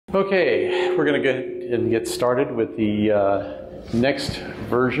Okay, we're going to go ahead and get started with the next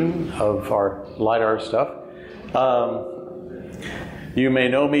version of our LiDAR stuff. You may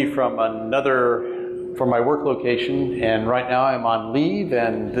know me from my work location, and right now I'm on leave,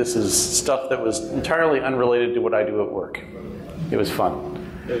 and this is stuff that was entirely unrelated to what I do at work. It was fun.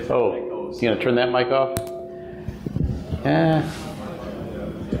 Oh, you gonna turn that mic off?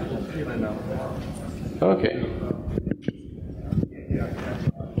 Okay.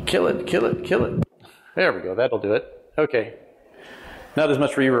 Kill it, kill it, kill it. There we go, that'll do it. Okay. Not as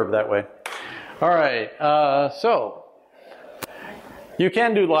much reverb that way. All right, so you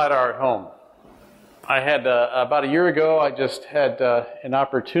can do LiDAR at home. I had, about a year ago, I just had an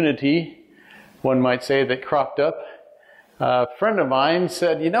opportunity, one might say, that cropped up. A friend of mine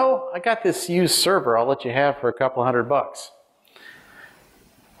said, you know, I got this used server I'll let you have for a couple $100.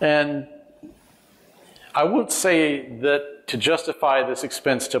 And I won't say that to justify this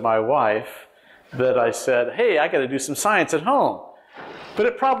expense to my wife that I said, hey, I got to do some science at home. But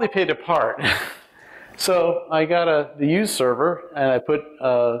it probably paid a part. So I got the used server, and I put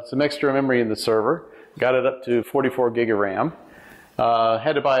some extra memory in the server, got it up to 44 gig of RAM.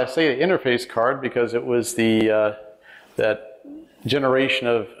 Had to buy a SATA interface card because it was that generation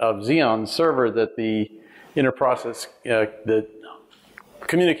of Xeon server that the interprocess, the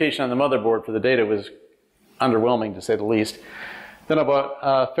communication on the motherboard for the data was underwhelming, to say the least. Then I bought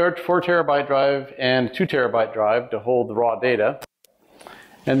a 4 terabyte drive and 2 terabyte drive to hold the raw data.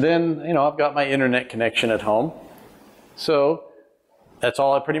 And then, you know, I've got my internet connection at home. So that's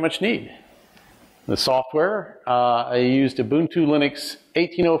all I pretty much need. The software, I used Ubuntu Linux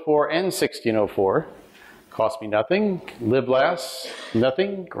 1804 and 1604. Cost me nothing. LibLas,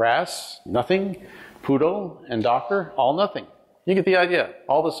 nothing. Grass, nothing. Poodle and Docker, all nothing. You get the idea.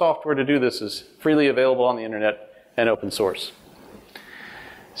 All the software to do this is freely available on the internet and open source.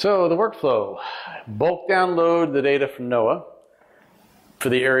 So the workflow, bulk download the data from NOAA for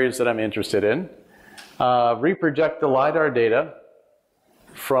the areas that I'm interested in. Reproject the LiDAR data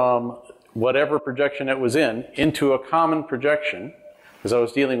from whatever projection it was in into a common projection, because I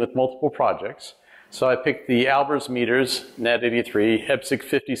was dealing with multiple projects. So I picked the Albers meters, NAT83, EPSIC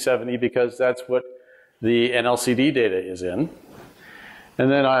 5070, because that's what the NLCD data is in. And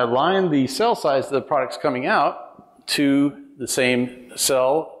then I aligned the cell size of the products coming out to the same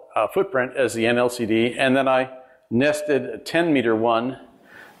cell footprint as the NLCD, and then I nested a 10-meter one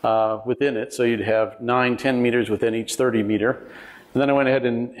within it, so you'd have 9 10 meters within each 30 meter. And then I went ahead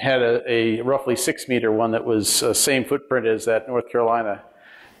and had a roughly 6-meter one that was same footprint as that North Carolina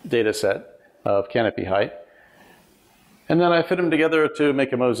data set of canopy height. And then I fit them together to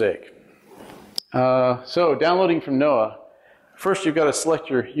make a mosaic. So downloading from NOAA, first you've got to select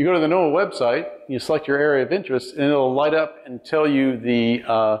you go to the NOAA website, you select your area of interest, and it'll light up and tell you the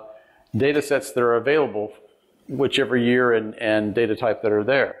data sets that are available, whichever year and data type that are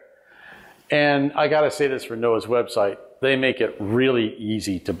there. And I got to say this for NOAA's website, they make it really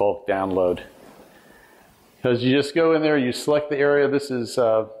easy to bulk download. Because you just go in there, you select the area. This is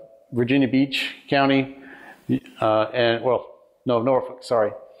Virginia Beach County, Norfolk,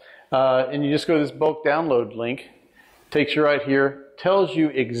 sorry. And you just go to this bulk download link, takes you right here, tells you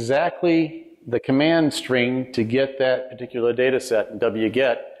exactly the command string to get that particular data set and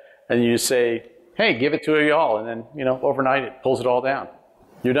wget, and you say, hey, give it to y'all, and then, you know, overnight it pulls it all down.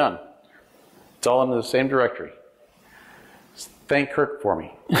 You're done. It's all in the same directory. Thank Kirk for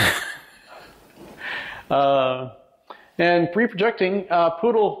me. And pre-projecting,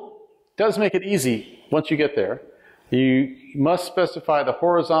 Poodle does make it easy once you get there. You must specify the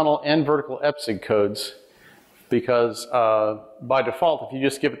horizontal and vertical EPSIG codes, because by default, if you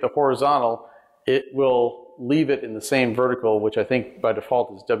just give it the horizontal, it will leave it in the same vertical, which I think by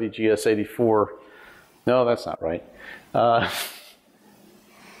default is WGS84. No, that's not right. It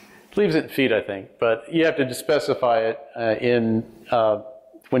leaves it in feet, I think, but you have to just specify it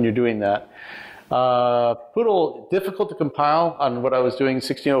when you're doing that. Poodle, difficult to compile on what I was doing,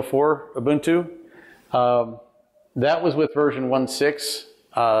 1604 Ubuntu. That was with version 1.6.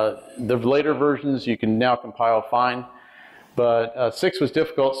 The later versions you can now compile fine, but 6 was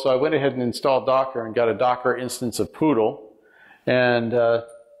difficult, so I went ahead and installed Docker and got a Docker instance of Poodle, and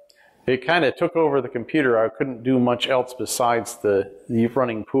it kind of took over the computer. I couldn't do much else besides the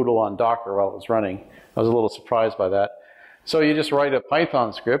running Poodle on Docker while it was running. I was a little surprised by that. So you just write a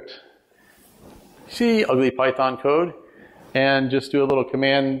Python script, see ugly Python code, and just do a little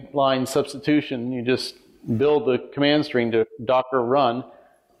command line substitution. You just build the command string to Docker run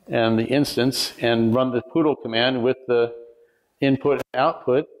and the instance, and run the Poodle command with the input and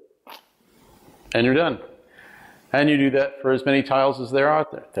output, and you're done. And you do that for as many tiles as there are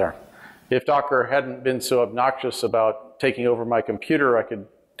there. If Docker hadn't been so obnoxious about taking over my computer, I could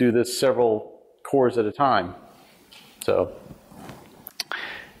do this several cores at a time. So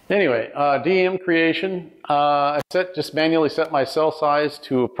anyway, DEM creation. I just manually set my cell size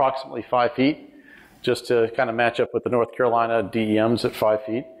to approximately 5 feet, just to kind of match up with the North Carolina DEMs at 5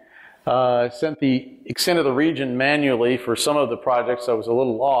 feet. Sent the extent of the region manually. For some of the projects I was a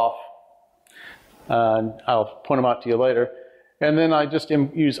little off. I'll point them out to you later. And then I just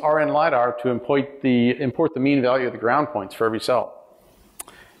use RN LiDAR to import the mean value of the ground points for every cell.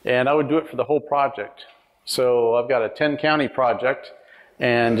 And I would do it for the whole project. So I've got a 10-county project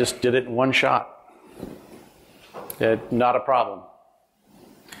and just did it in one shot. Not a problem.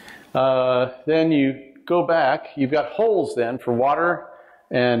 Then you go back. You've got holes then for water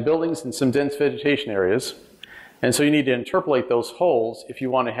and buildings and some dense vegetation areas. And so you need to interpolate those holes if you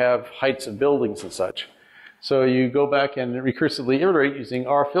want to have heights of buildings and such. So you go back and recursively iterate using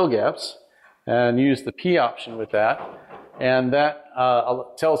R fill gaps and use the P option with that. And that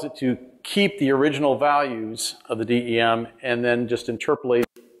tells it to keep the original values of the DEM and then just interpolate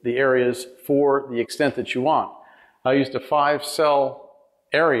the areas for the extent that you want. I used a 5-cell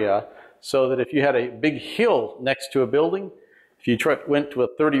area so that if you had a big hill next to a building, if you went to a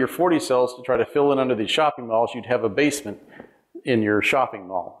 30 or 40 cells to try to fill in under these shopping malls, you'd have a basement in your shopping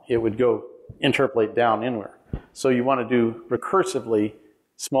mall. It would go interpolate down inward. So you want to do recursively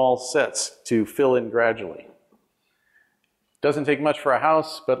small sets to fill in gradually. Doesn't take much for a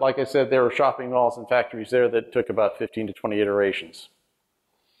house, but like I said, there were shopping malls and factories there that took about 15 to 20 iterations.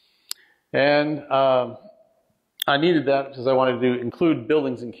 And I needed that because I wanted to include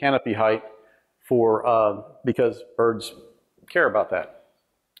buildings and canopy height because birds care about that.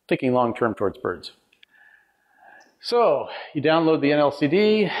 Thinking long term towards birds. So you download the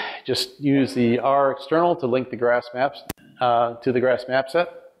NLCD, just use the R external to link the grass maps to the grass map set.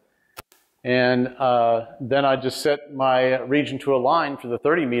 And then I just set my region to a line for the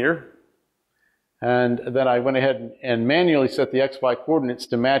 30 meter. And then I went ahead and manually set the XY coordinates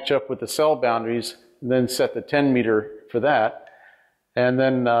to match up with the cell boundaries, and then set the 10 meter for that. And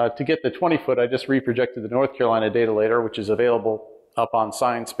then to get the 20 foot, I just reprojected the North Carolina data later, which is available up on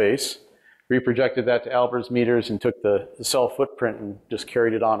ScienceBase. Reprojected that to Albers meters and took the cell footprint and just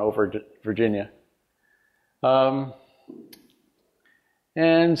carried it on over to Virginia.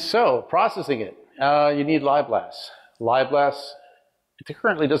 And so, processing it, you need LibLAS. LibLAS, it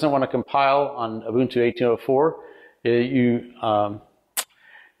currently doesn't want to compile on Ubuntu 18.04.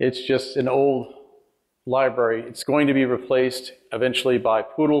 It's just an old library. It's going to be replaced eventually by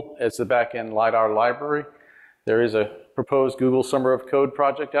Poodle as the back-end LiDAR library. There is a proposed Google Summer of Code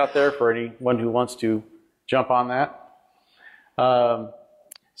project out there for anyone who wants to jump on that.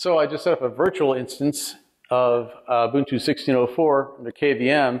 So I just set up a virtual instance of Ubuntu 16.04 under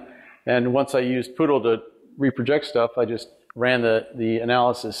KVM, and once I used Poodle to reproject stuff, I just ran the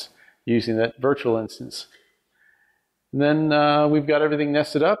analysis using that virtual instance. And then we've got everything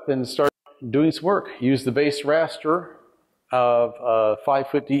nested up and start doing some work. Use the base raster of 5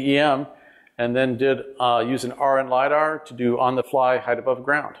 foot DEM, and then did use an RN LiDAR to do on-the-fly height above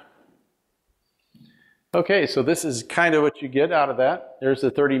ground. Okay, so this is kind of what you get out of that. There's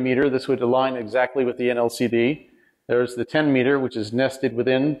the 30 meter. This would align exactly with the NLCD. There's the 10 meter, which is nested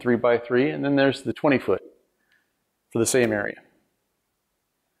within 3 by 3, and then there's the 20 foot for the same area.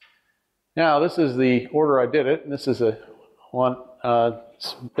 Now, this is the order I did it, and this is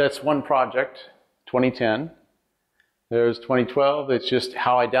that's one project, 2010. There's 2012. It's just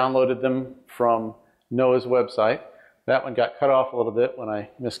how I downloaded them from NOAA's website. That one got cut off a little bit when I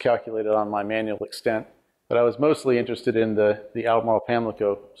miscalculated on my manual extent. But I was mostly interested in the Albemarle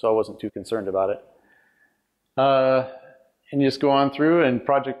Pamlico, so I wasn't too concerned about it. And you just go on through, and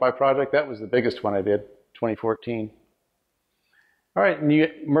project by project, that was the biggest one I did, 2014. All right, and you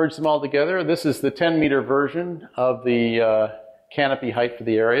merge them all together. This is the 10 meter version of the canopy height for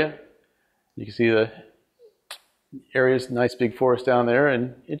the area. You can see the area's nice big forest down there,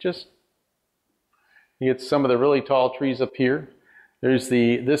 and you get some of the really tall trees up here. This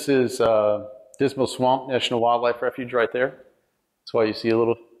is Dismal Swamp National Wildlife Refuge right there. That's why you see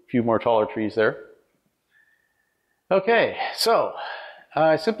a few more taller trees there. Okay, so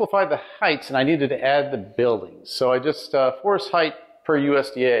I simplified the heights, and I needed to add the buildings. So I just, forest height per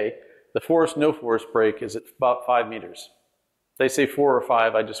USDA, the forest no forest break is at about 5 meters. They say 4 or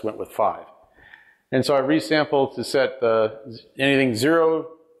 5, I just went with 5. And so I resampled to set anything 0,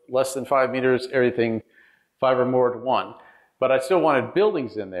 less than 5 meters, everything 5 or more to 1. But I still wanted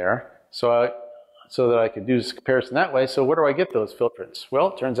buildings in there, so that I could do this comparison that way. So where do I get those footprints? Well,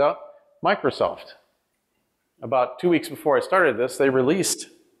 it turns out Microsoft. about 2 weeks before I started this, they released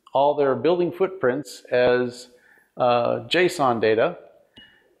all their building footprints as JSON data.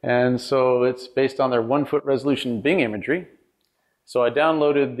 And so it's based on their 1-foot resolution Bing imagery. So I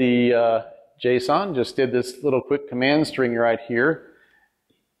downloaded the JSON, just did this little quick command string right here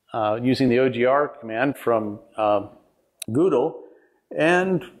using the OGR command from Google.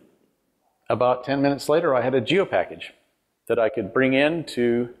 And about 10 minutes later, I had a geopackage that I could bring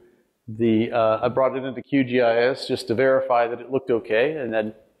into I brought it into QGIS just to verify that it looked okay. And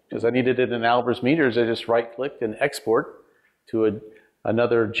then, because I needed it in Albers meters, I just right-clicked and export to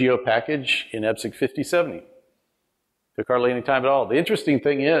another geopackage in EBSIG 5070. Took hardly any time at all. The interesting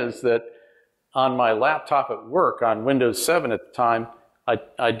thing is that on my laptop at work on Windows 7 at the time,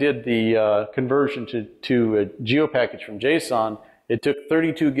 I did the conversion to a geopackage from JSON. It took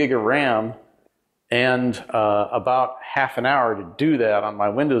 32 gig of RAM and about half an hour to do that on my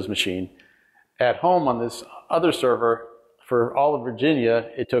Windows machine. At home on this other server, for all of Virginia,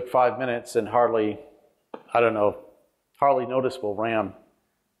 it took 5 minutes and hardly noticeable RAM.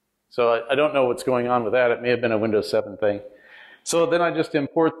 So I don't know what's going on with that. It may have been a Windows 7 thing. So then I just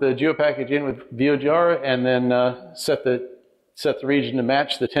import the geopackage in with VOGR and then set the region to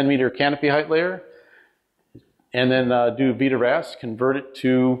match the 10-meter canopy height layer. And then do VitaRAS, convert it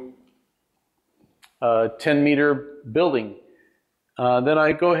to a 10-meter building. Then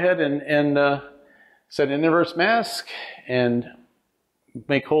I go ahead and set an inverse mask and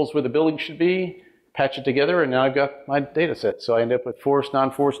make holes where the building should be, patch it together, and now I've got my data set. So I end up with forest,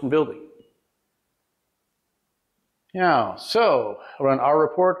 non-forest, and building. Now, so I run our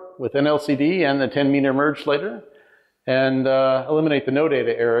report with NLCD and the 10-meter merge later and eliminate the no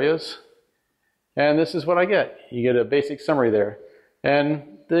data areas. And this is what I get. You get a basic summary there. And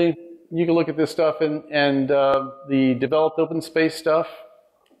you can look at this stuff and the developed open space stuff.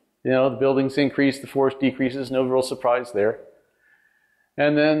 You know, the buildings increase, the forest decreases, no real surprise there.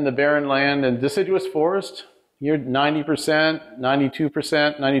 And then the barren land and deciduous forest, you're 90%,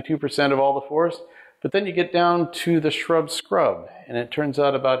 92%, 92% of all the forest. But then you get down to the shrub scrub, and it turns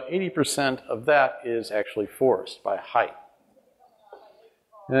out about 80% of that is actually forest by height.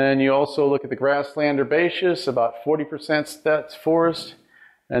 And you also look at the grassland herbaceous, about 40% that's forest.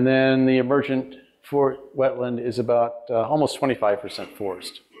 And then the emergent wetland is about almost 25%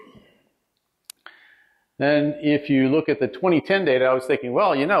 forest. Then if you look at the 2010 data, I was thinking,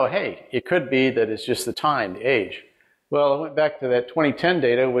 well, you know, hey, it could be that it's just the time, the age. Well, I went back to that 2010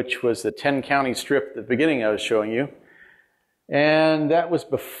 data, which was the 10-county strip at the beginning I was showing you. And that was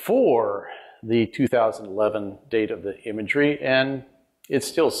before the 2011 date of the imagery, and it's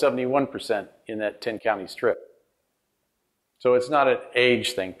still 71% in that 10-county strip. So it's not an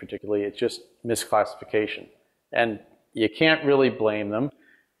age thing particularly, it's just misclassification. And you can't really blame them.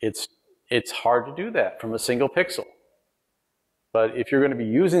 It's hard to do that from a single pixel. But if you're going to be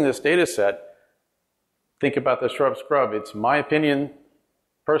using this data set, think about the shrub scrub. It's my opinion,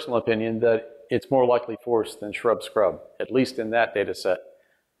 personal opinion, that it's more likely forest than shrub scrub, at least in that data set.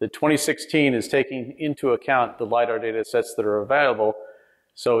 The 2016 is taking into account the LiDAR data sets that are available,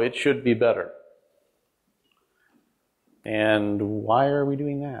 so it should be better. And why are we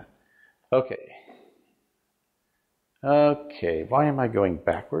doing that? Okay. Okay, why am I going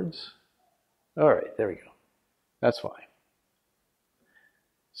backwards? All right, there we go. That's why.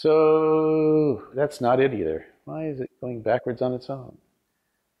 So that's not it either. Why is it going backwards on its own?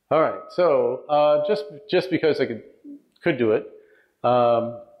 All right, so just because I could do it,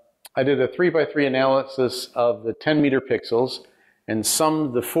 I did a 3x3 analysis of the 10-meter pixels and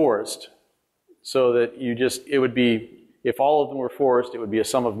summed the forest so that it would be, if all of them were forest, it would be a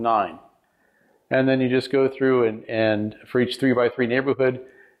sum of 9. And then you just go through and for each 3x3 neighborhood,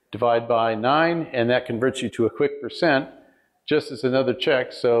 divide by 9, and that converts you to a quick percent, just as another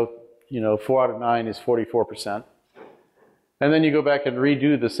check. So, 4 out of 9 is 44%. And then you go back and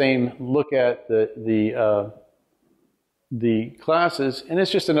redo the same look at the classes, and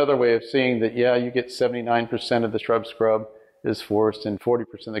it's just another way of saying that, yeah, you get 79% of the shrub scrub is forest and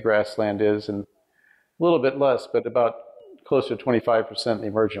 40% of the grassland is, and a little bit less, but about closer to 25% the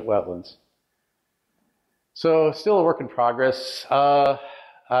emergent wetlands. So still a work in progress. I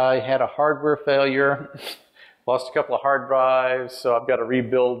had a hardware failure, lost a couple of hard drives, so I've got to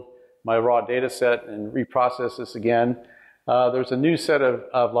rebuild my raw data set and reprocess this again. There's a new set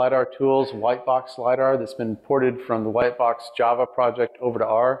of LiDAR tools, white box LiDAR, that's been ported from the white box Java project over to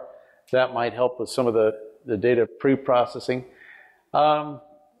R. That might help with some of the data pre-processing. And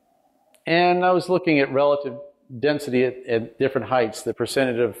I was looking at relative density at different heights, the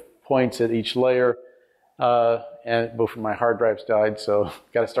percentage of points at each layer, and both of my hard drives died, so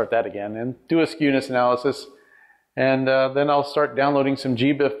got to start that again and do a skewness analysis. And then I'll start downloading some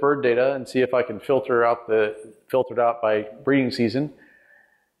GBIF bird data and see if I can filter it out by breeding season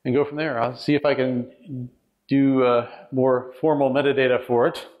and go from there. I'll see if I can do more formal metadata for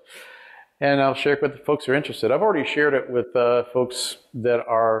it, and I'll share it with the folks who are interested. I've already shared it with folks that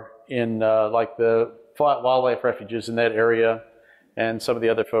are in like the wildlife refuges in that area and some of the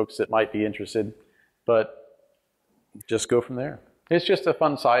other folks that might be interested, but just go from there. It's just a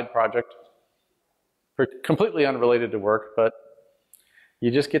fun side project, completely unrelated to work, but you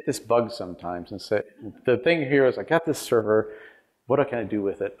just get this bug sometimes and say, the thing here is I got this server, what can I do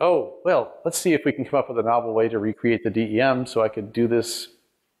with it? Oh, well, let's see if we can come up with a novel way to recreate the DEM so I could do this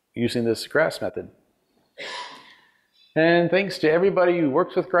using this grass method. And thanks to everybody who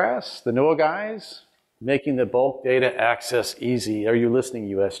works with grass, the NOAA guys, making the bulk data access easy. Are you listening,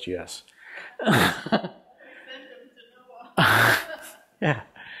 USGS? Yeah.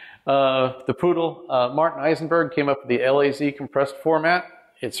 The Poodle, Martin Eisenberg came up with the LAZ compressed format.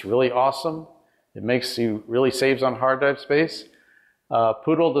 It's really awesome. It really saves on hard drive space.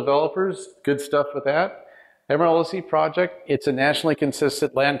 Poodle developers, good stuff with that. MLC project, it's a nationally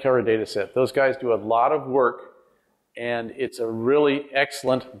consistent land cover data set. Those guys do a lot of work, and it's a really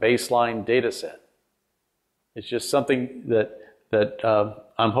excellent baseline data set. It's just something that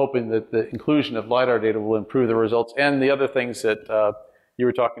I'm hoping that the inclusion of LiDAR data will improve the results, and the other things that you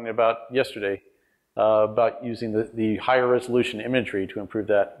were talking about yesterday, about using the higher resolution imagery to improve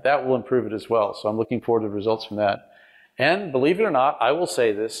that. That will improve it as well, so I'm looking forward to the results from that. And believe it or not, I will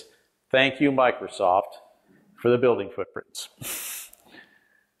say this, thank you, Microsoft, for the building footprints.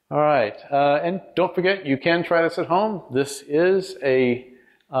 All right, and don't forget, you can try this at home. This is a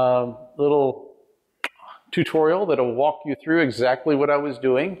little tutorial that will walk you through exactly what I was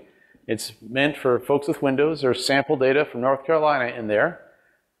doing. It's meant for folks with Windows. There's sample data from North Carolina in there,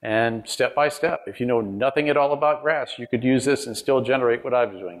 and step by step. If you know nothing at all about grass, you could use this and still generate what I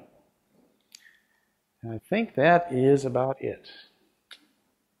was doing. And I think that is about it.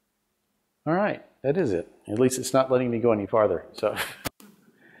 All right, that is it. At least it's not letting me go any farther. So,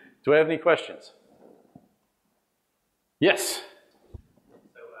 do I have any questions? Yes?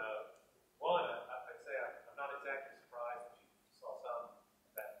 So, one, I'd say I'm not exactly surprised that you saw some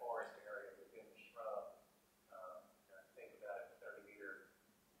of that forest area within the shrub. I think about it, 30-meter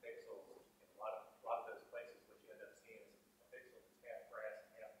pixels in a lot of those places, what you end up seeing is a pixel that's half grass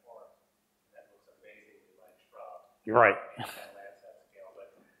and half forest. And that looks amazingly like shrub. You're right. That Landsat scale.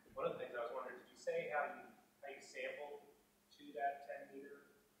 But one of the things I was wondering, did you say how you sampled to that 10-meter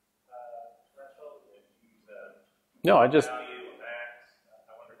threshold? Did you use a No, I just... value, a max?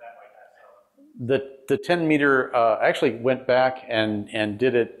 I wonder if that might have some. The 10-meter actually went back and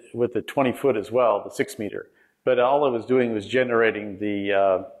did it with the 20-foot as well, the 6-meter. But all it was doing was generating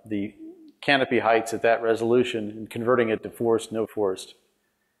the canopy heights at that resolution and converting it to forest, no forest.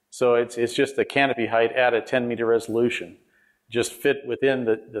 So it's just the canopy height at a 10-meter resolution, just fit within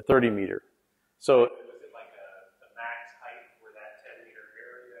the 30-meter. So was it like the max height for that 10-meter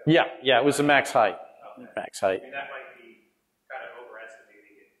area? Yeah, it was the max height. Okay. Max height. I mean, that might be kind of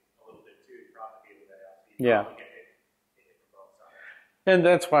overestimating it a little bit too, propagating that out. So Yeah. get it from both sides. And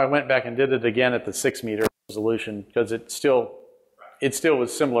that's why I went back and did it again at the 6-meter resolution, because it still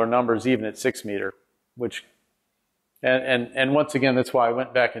was similar numbers even at 6-meter, which, and once again, that's why I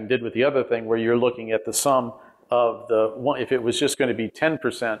went back and did with the other thing where you're looking at the sum of the one, if it was just going to be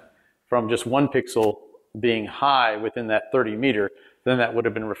 10% from just one pixel being high within that 30-meter, then that would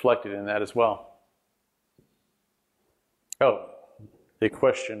have been reflected in that as well. Oh, the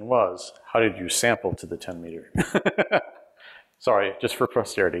question was, how did you sample to the 10-meter? Sorry, just for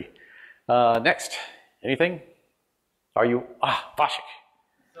posterity. Next, anything? Are you, Vashik.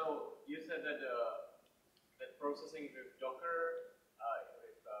 So you said that that processing with Docker,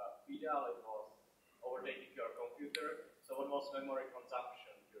 with VDAL, it was overtaking your computer. So what was memory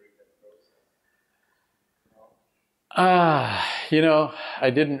consumption during that process? You know, I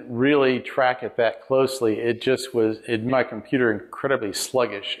didn't really track it that closely. It just was, my computer incredibly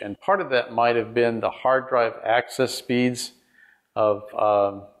sluggish. And part of that might have been the hard drive access speeds of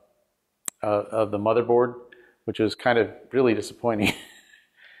the motherboard, which was kind of really disappointing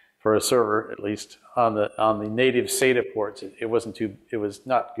for a server, at least on the native SATA ports. It was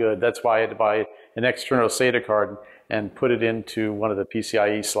not good. That's why I had to buy an external SATA card and put it into one of the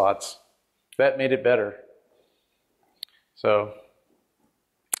PCIe slots. That made it better. So,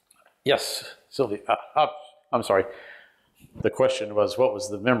 yes, Sylvia. I'm sorry. The question was, what was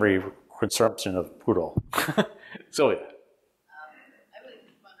the memory consumption of Poodle? Sylvia. I was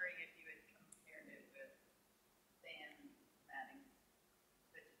wondering if you had compared it with sand matting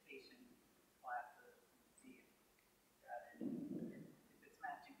vegetation classes and see if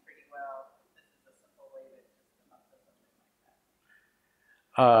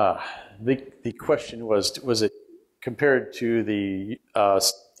The question was it compared to the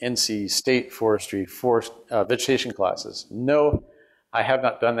NC State Forestry vegetation classes? No, I have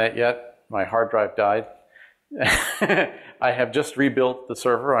not done that yet. My hard drive died. I have just rebuilt the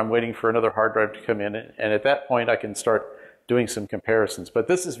server. I'm waiting for another hard drive to come in, and at that point I can start doing some comparisons. But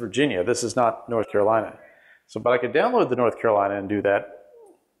this is Virginia. This is not North Carolina. So, but I could download the North Carolina and do that.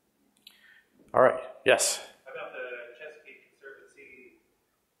 All right. Yes. How about the Chesapeake Conservancy?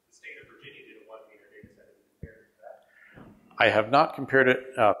 The state of Virginia did a 1 meter data set. Have you compared it to that? I have not compared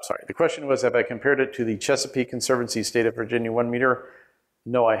it. Sorry. The question was, have I compared it to the Chesapeake Conservancy State of Virginia 1 meter?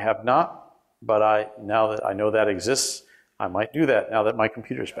 No, I have not. But now that I know that exists, I might do that now that my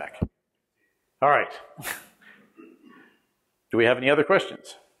computer's back. All right. Do we have any other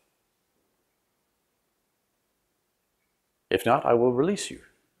questions? If not, I will release you.